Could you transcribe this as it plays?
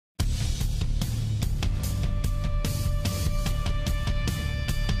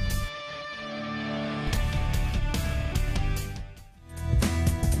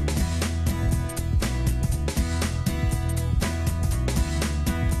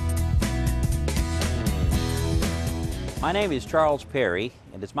My name is Charles Perry,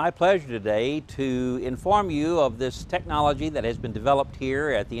 and it's my pleasure today to inform you of this technology that has been developed here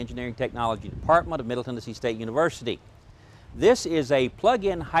at the Engineering Technology Department of Middle Tennessee State University. This is a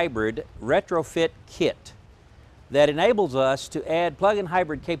plug-in hybrid retrofit kit that enables us to add plug-in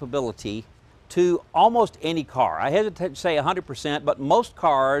hybrid capability to almost any car. I hesitate to say 100%, but most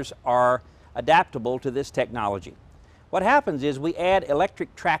cars are adaptable to this technology. What happens is we add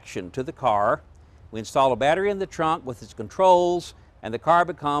electric traction to the car. We install a battery in the trunk with its controls, and the car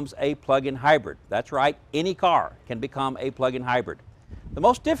becomes a plug-in hybrid. That's right, any car can become a plug-in hybrid. The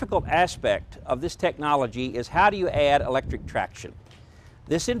most difficult aspect of this technology is how do you add electric traction?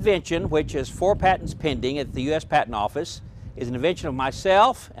 This invention, which has 4 patents pending at the U.S. Patent Office, is an invention of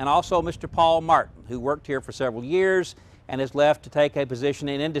myself and also Mr. Paul Martin, who worked here for several years and has left to take a position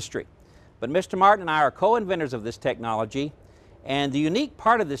in industry. But Mr. Martin and I are co-inventors of this technology. And the unique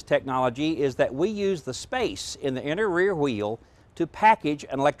part of this technology is that we use the space in the inner rear wheel to package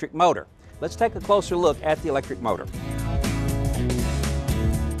an electric motor. Let's take a closer look at the electric motor.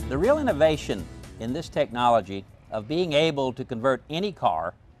 The real innovation in this technology of being able to convert any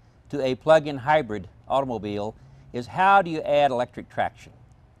car to a plug-in hybrid automobile is how do you add electric traction?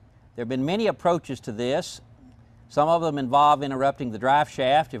 There have been many approaches to this. Some of them involve interrupting the drive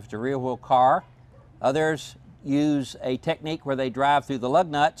shaft if it's a rear-wheel car. Others use a technique where they drive through the lug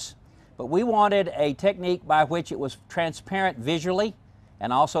nuts, but we wanted a technique by which it was transparent visually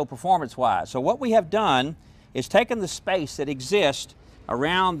and also performance-wise. So what we have done is taken the space that exists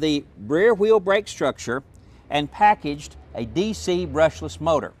around the rear wheel brake structure and packaged a DC brushless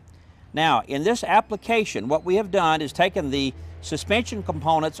motor. Now, in this application, what we have done is taken the suspension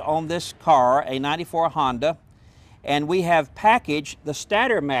components on this car, a 94 Honda, and we have packaged the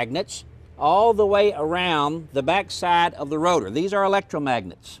stator magnets all the way around the back side of the rotor. These are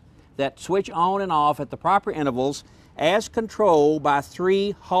electromagnets that switch on and off at the proper intervals as controlled by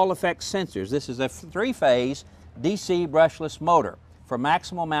 3 Hall effect sensors. This is a 3-phase DC brushless motor for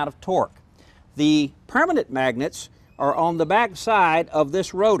maximum amount of torque. The permanent magnets are on the back side of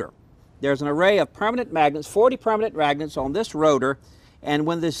this rotor. There's an array of permanent magnets, 40 permanent magnets on this rotor, and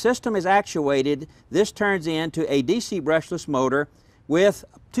when the system is actuated, this turns into a DC brushless motor with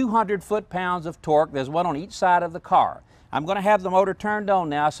 200 foot-pounds of torque. There's one on each side of the car. I'm going to have the motor turned on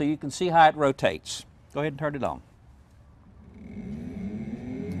now so you can see how it rotates. Go ahead and turn it on.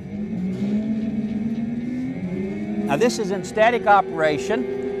 Now this is in static operation.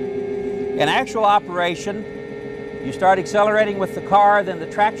 In actual operation, you start accelerating with the car, then the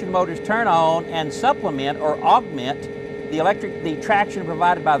traction motors turn on and supplement or augment the traction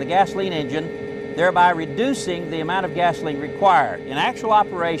provided by the gasoline engine, thereby reducing the amount of gasoline required. In actual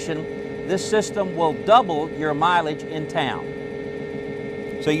operation, this system will double your mileage in town.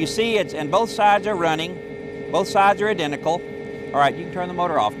 So you see and both sides are running, both sides are identical. All right, you can turn the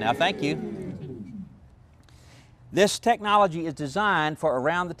motor off now, thank you. This technology is designed for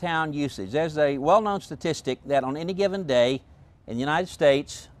around the town usage. There's a well-known statistic that on any given day in the United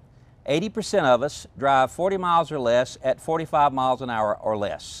States, 80% of us drive 40 miles or less at 45 miles an hour or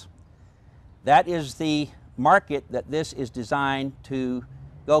less. That is the market that this is designed to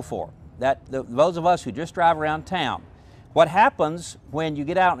go for. Those of us who just drive around town. What happens when you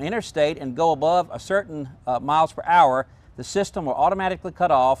get out on the interstate and go above a certain miles per hour, the system will automatically cut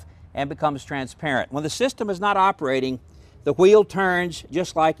off and becomes transparent. When the system is not operating, the wheel turns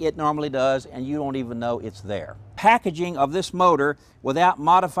just like it normally does and you don't even know it's there. Packaging of this motor without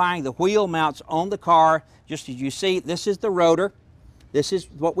modifying the wheel mounts on the car, just as you see, this is the rotor. This is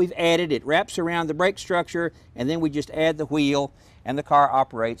what we've added. It wraps around the brake structure, and then we just add the wheel, and the car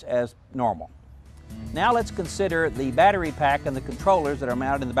operates as normal. Now let's consider the battery pack and the controllers that are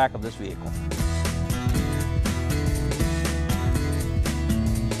mounted in the back of this vehicle.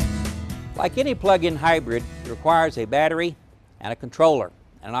 Like any plug-in hybrid, it requires a battery and a controller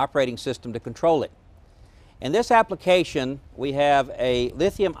and an operating system to control it. In this application, we have a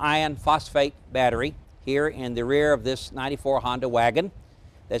lithium iron phosphate battery here in the rear of this 94 Honda wagon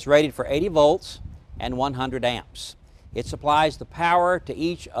that's rated for 80 volts and 100 amps. It supplies the power to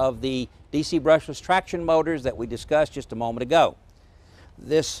each of the DC brushless traction motors that we discussed just a moment ago.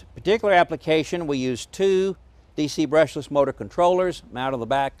 This particular application, we use 2 DC brushless motor controllers mounted on the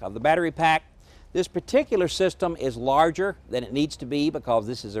back of the battery pack. This particular system is larger than it needs to be because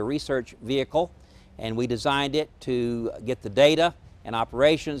this is a research vehicle, and we designed it to get the data and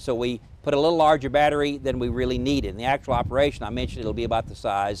operation, so we put a little larger battery than we really needed. In the actual operation, I mentioned it'll be about the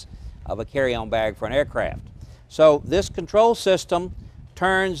size of a carry-on bag for an aircraft. So this control system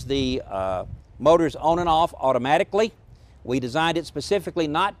turns the motors on and off automatically. We designed it specifically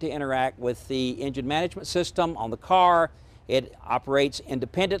not to interact with the engine management system on the car. It operates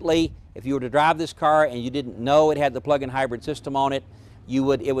independently. If you were to drive this car and you didn't know it had the plug-in hybrid system on it,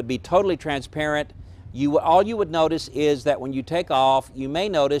 it would be totally transparent. All you would notice is that when you take off, you may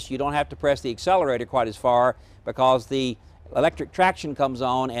notice you don't have to press the accelerator quite as far because the electric traction comes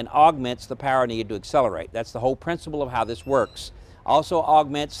on and augments the power needed to accelerate. That's the whole principle of how this works. Also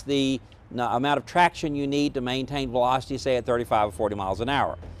augments the amount of traction you need to maintain velocity, say at 35 or 40 miles an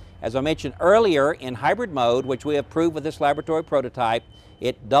hour. As I mentioned earlier, in hybrid mode, which we have proved with this laboratory prototype,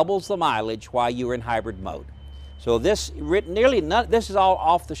 it doubles the mileage while you're in hybrid mode. So this is all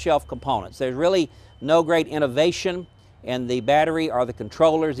off-the-shelf components. There's really no great innovation in the battery or the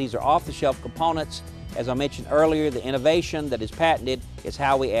controllers. These are off-the-shelf components. As I mentioned earlier, the innovation that is patented is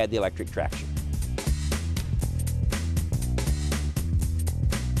how we add the electric traction.